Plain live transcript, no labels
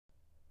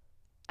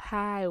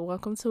Hi,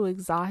 welcome to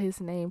Exalt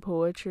His Name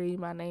Poetry.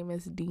 My name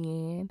is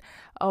Deanne.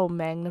 Oh,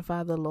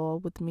 magnify the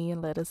Lord with me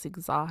and let us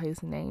exalt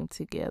His name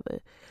together.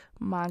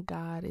 My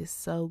God is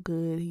so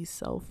good. He's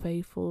so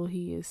faithful.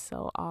 He is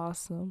so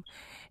awesome.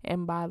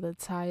 And by the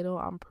title,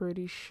 I'm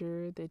pretty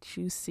sure that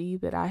you see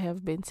that I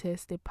have been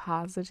tested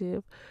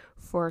positive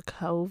for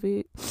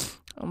COVID.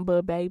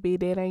 But baby,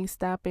 that ain't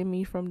stopping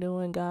me from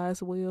doing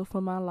God's will for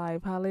my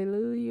life.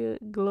 Hallelujah.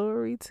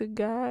 Glory to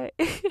God.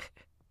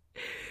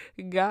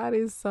 God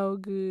is so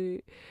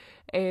good.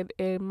 And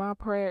my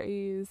prayer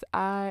is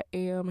I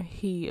am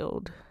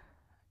healed.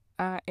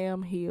 I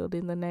am healed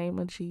in the name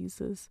of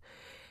Jesus.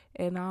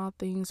 And all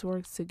things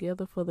work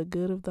together for the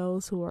good of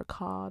those who are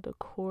called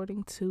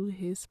according to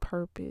his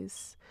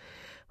purpose,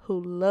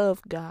 who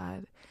love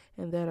God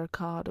and that are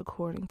called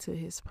according to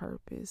his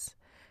purpose.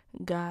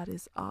 God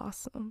is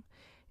awesome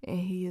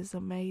and he is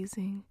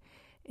amazing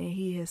and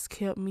he has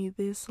kept me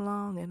this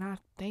long, and I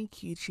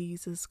thank you,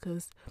 Jesus,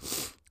 because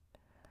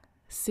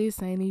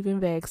sis ain't even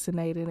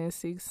vaccinated and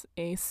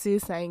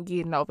sis ain't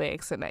getting no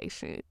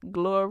vaccination.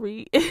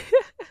 Glory.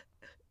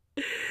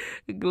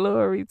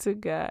 Glory to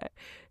God.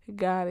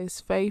 God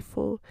is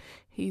faithful.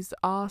 He's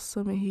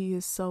awesome and he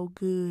is so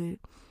good.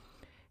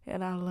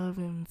 And I love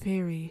him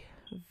very,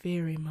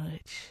 very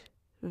much.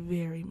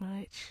 Very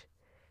much.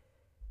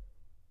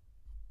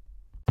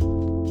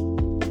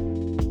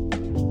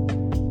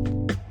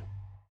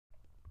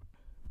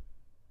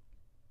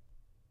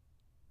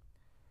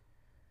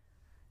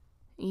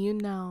 You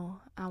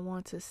know, I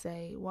want to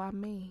say, why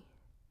me?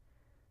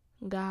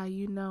 God,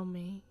 you know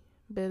me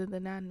better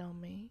than I know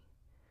me.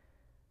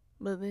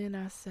 But then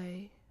I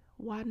say,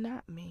 why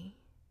not me?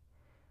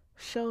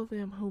 Show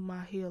them who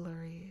my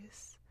healer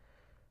is.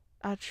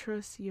 I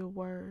trust your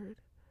word.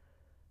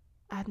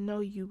 I know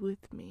you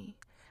with me.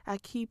 I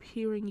keep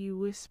hearing you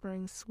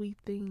whispering sweet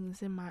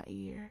things in my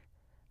ear.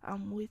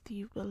 I'm with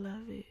you,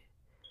 beloved.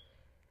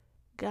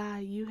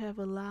 God, you have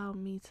allowed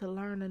me to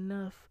learn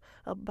enough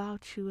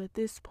about you at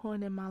this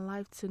point in my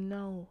life to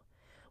know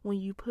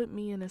when you put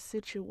me in a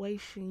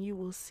situation, you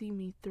will see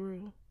me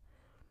through.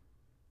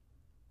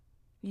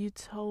 You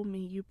told me,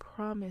 you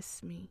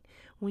promised me,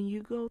 when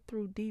you go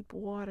through deep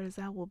waters,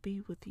 I will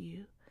be with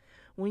you.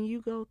 When you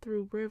go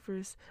through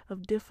rivers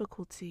of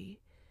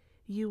difficulty,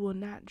 you will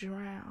not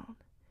drown.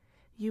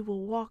 You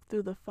will walk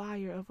through the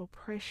fire of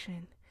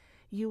oppression.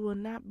 You will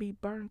not be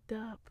burnt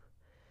up.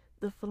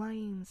 The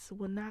flames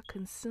will not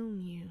consume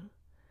you.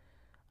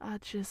 I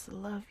just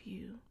love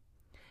you.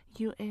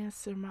 You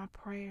answer my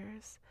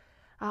prayers.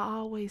 I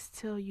always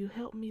tell you,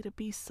 help me to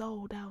be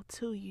sold out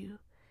to you.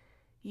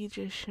 You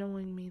just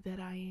showing me that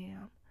I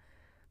am.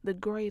 The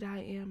great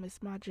I am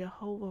is my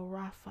Jehovah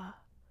Rapha.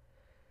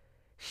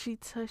 She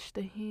touched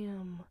the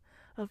hem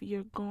of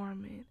your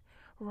garment.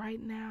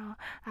 Right now,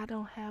 I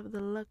don't have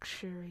the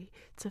luxury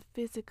to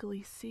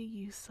physically see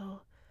you,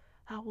 so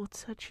I will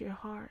touch your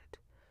heart.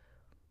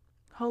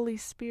 Holy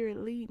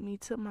Spirit, lead me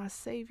to my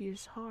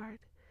Savior's heart.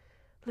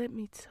 Let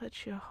me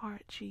touch your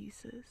heart,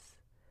 Jesus.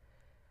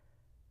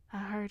 I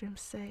heard him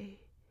say,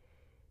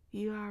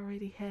 you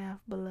already have,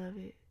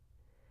 beloved.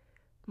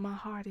 My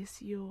heart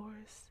is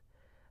yours.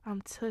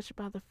 I'm touched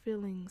by the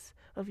feelings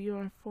of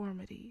your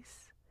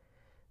infirmities.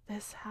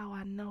 That's how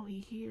I know he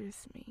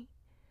hears me.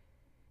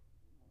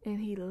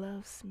 And he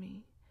loves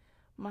me.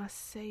 My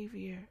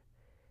Savior.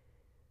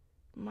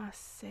 My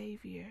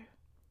Savior.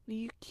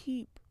 You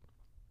keep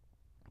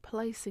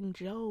placing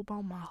Job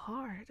on my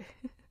heart.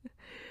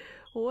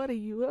 What are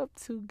you up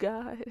to,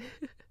 God?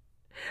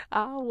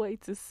 I'll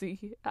wait to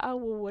see. I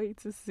will wait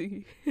to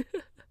see.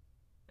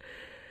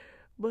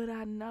 But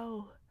I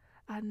know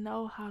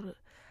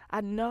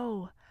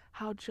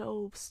how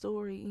Job's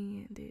story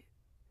ended.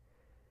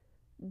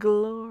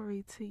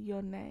 Glory to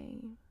your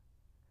name.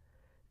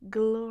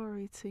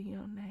 Glory to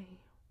your name.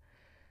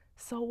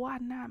 So why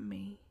not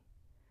me?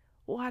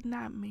 Why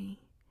not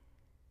me?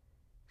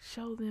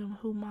 Show them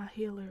who my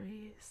healer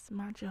is,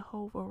 my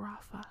Jehovah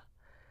Rapha.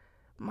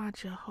 My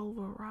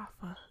Jehovah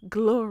Rapha.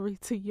 Glory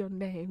to your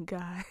name,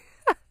 God.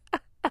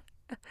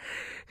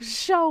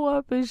 Show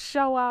up and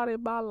show out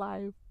in my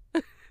life.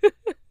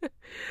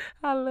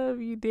 I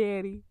love you,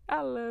 Daddy. I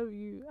love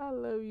you. I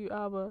love you,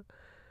 Abba.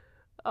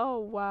 Oh,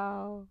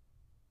 wow.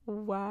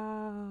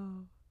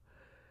 Wow.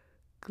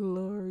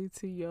 Glory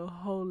to your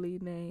holy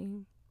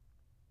name.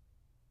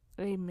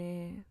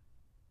 Amen.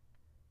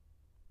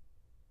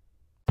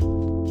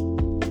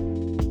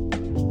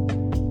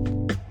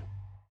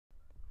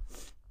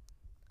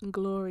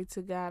 Glory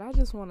to God. I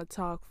just want to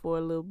talk for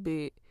a little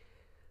bit.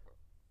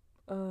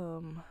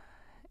 And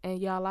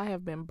y'all, I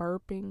have been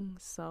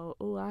burping, so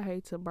I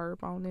hate to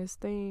burp on this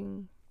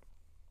thing.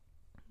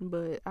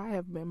 But I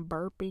have been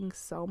burping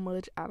so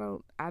much. I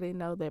didn't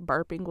know that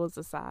burping was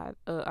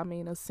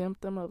a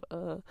symptom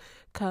of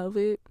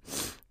COVID.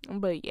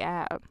 But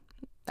yeah,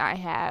 I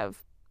have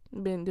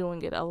been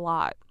doing it a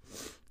lot.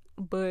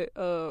 But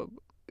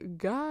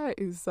God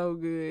is so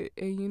good,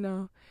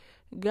 and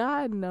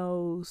God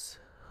knows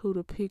who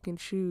to pick and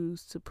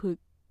choose to put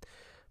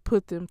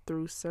them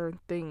through certain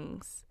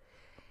things.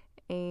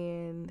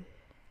 And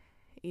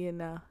You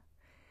know,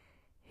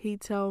 he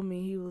told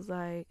me, he was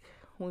like,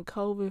 when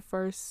COVID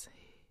first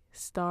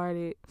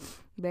started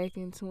back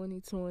in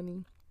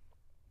 2020,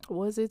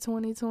 was it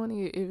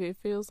 2020? If it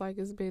feels like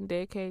it's been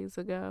decades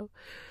ago,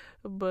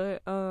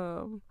 but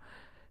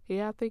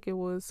yeah, I think it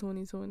was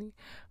 2020.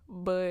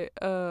 But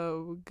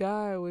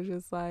God was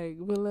just like,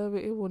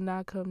 beloved, it will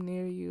not come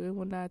near you. It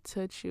will not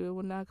touch you. It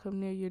will not come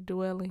near your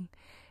dwelling.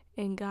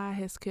 And God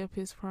has kept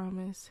his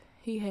promise.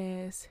 He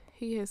has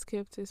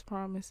kept his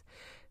promise,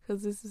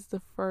 because this is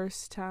the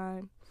first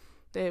time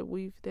that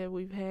we've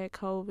had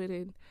COVID,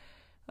 and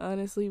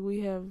honestly,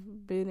 we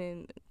have been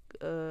in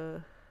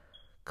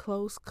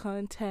close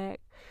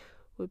contact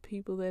with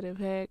people that have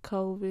had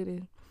COVID,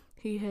 and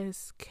he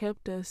has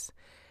kept us.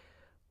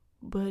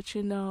 But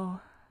you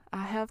know,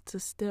 I have to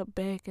step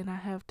back and I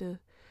have to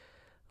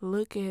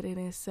look at it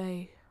and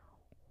say,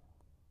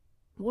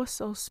 what's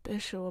so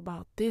special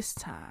about this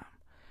time?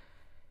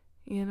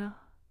 You know,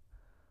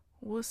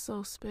 what's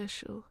so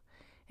special?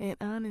 And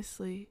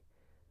honestly,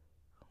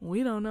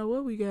 we don't know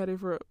where we got it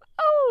from.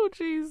 Oh,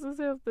 Jesus,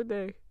 help the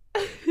day.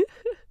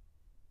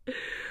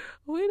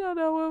 We don't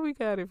know where we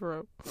got it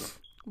from.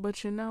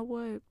 But you know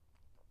what?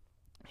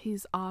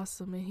 He's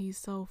awesome and he's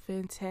so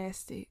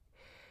fantastic.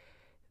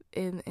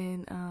 And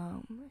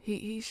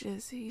he's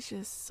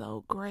just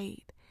so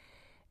great.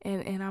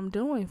 And I'm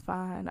doing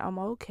fine. I'm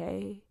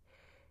okay.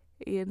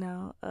 You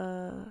know,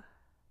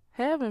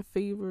 having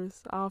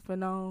fevers off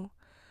and on.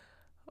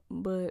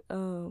 But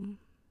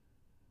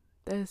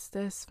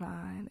that's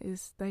fine.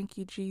 It's thank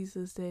you,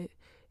 Jesus, that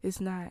it's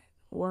not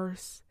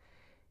worse.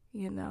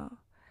 You know,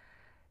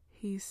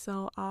 he's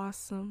so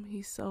awesome.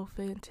 He's so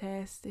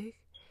fantastic.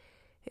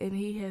 And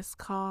he has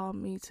called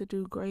me to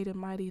do great and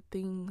mighty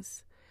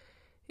things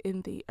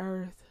in the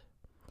earth.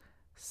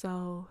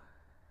 So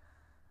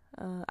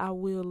I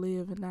will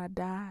live and not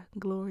die.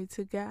 Glory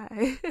to God.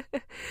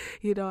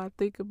 You know, I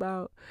think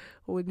about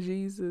when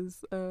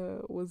Jesus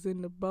was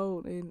in the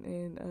boat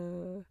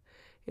and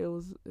it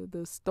was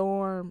the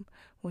storm.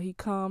 When he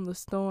calmed the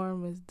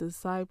storm, his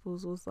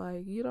disciples was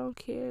like, you don't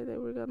care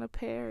that we're going to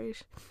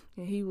perish.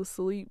 And he was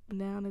asleep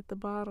down at the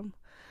bottom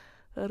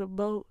of the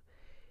boat.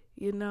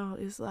 You know,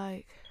 it's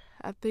like,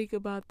 I think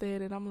about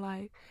that and I'm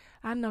like,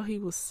 I know he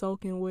was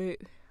soaking wet,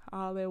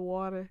 all that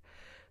water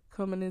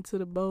coming into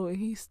the boat, and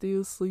he's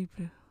still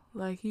sleeping.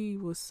 Like, he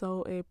was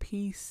so at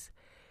peace,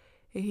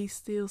 and he's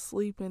still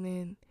sleeping,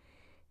 and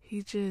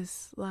he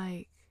just,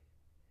 like,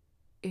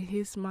 in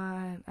his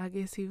mind, I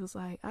guess he was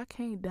like, I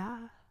can't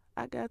die.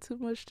 I got too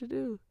much to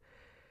do,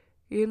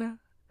 you know?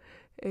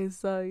 And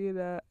so, you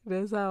know,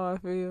 that's how I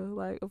feel.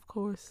 Like, of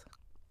course,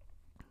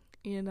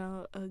 you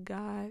know,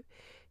 God,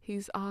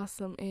 he's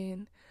awesome,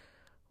 and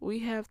we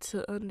have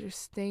to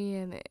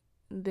understand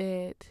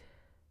that,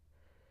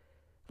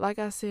 like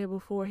I said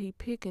before, he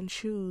pick and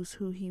choose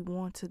who he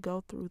wants to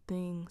go through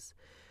things.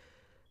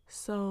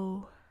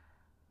 So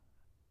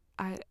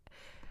I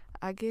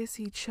guess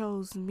he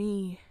chose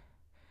me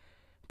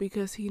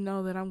because he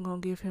know that I'm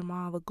going to give him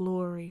all the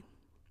glory.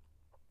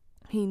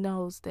 He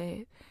knows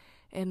that,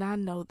 and I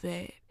know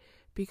that,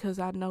 because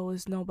I know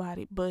it's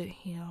nobody but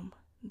him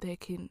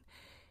that can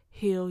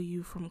heal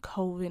you from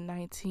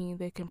COVID-19,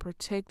 that can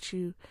protect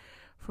you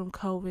from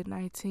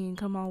COVID-19.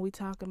 Come on, we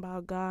talking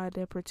about God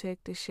that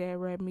protected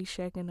Shadrach,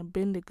 Meshach, and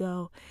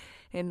Abednego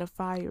in the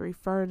fiery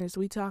furnace.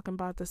 We talking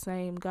about the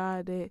same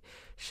God that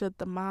shut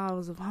the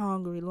mouths of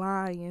hungry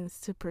lions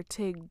to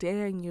protect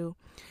Daniel.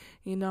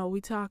 You know,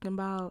 we talking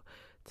about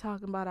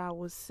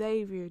our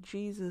Savior,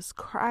 Jesus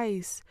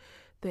Christ,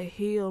 that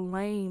healed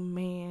lame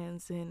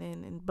mans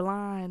and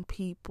blind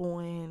people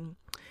and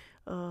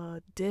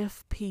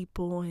deaf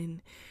people,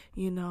 and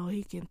you know,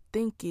 he can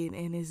think it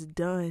and it's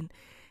done.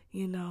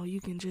 You know, you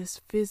can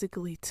just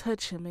physically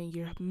touch him and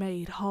you're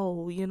made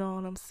whole. You know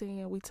what I'm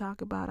saying? We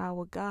talk about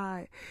our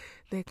God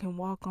that can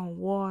walk on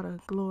water.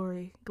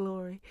 Glory,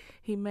 glory.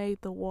 He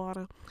made the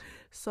water.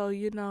 So,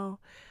 you know,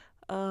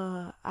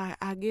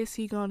 I guess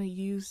he gonna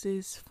use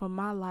this for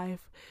my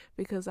life,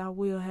 because I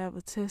will have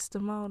a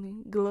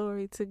testimony.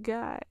 Glory to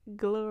God.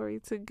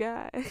 Glory to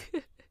God.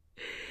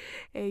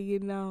 And,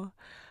 you know,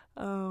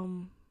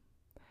 I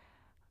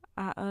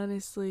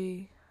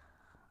honestly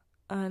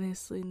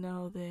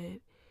know that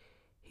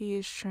he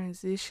is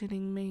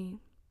transitioning me,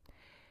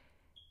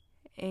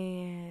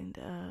 and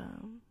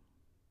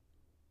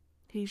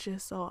he's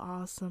just so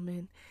awesome,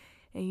 and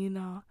you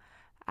know,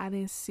 I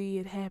didn't see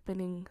it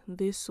happening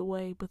this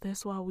way, but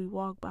that's why we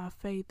walk by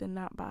faith and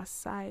not by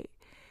sight,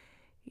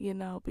 you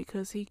know,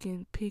 because he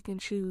can pick and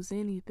choose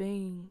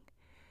anything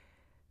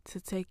to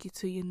take you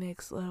to your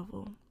next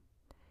level.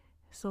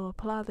 So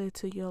apply that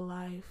to your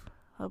life.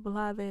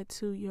 Apply that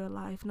to your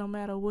life. No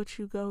matter what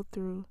you go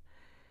through,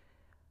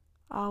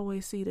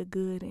 always see the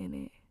good in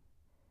it.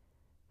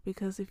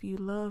 Because if you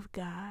love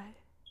God,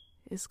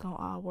 it's going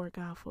to all work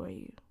out for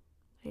you.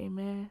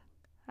 Amen.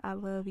 I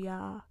love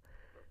y'all.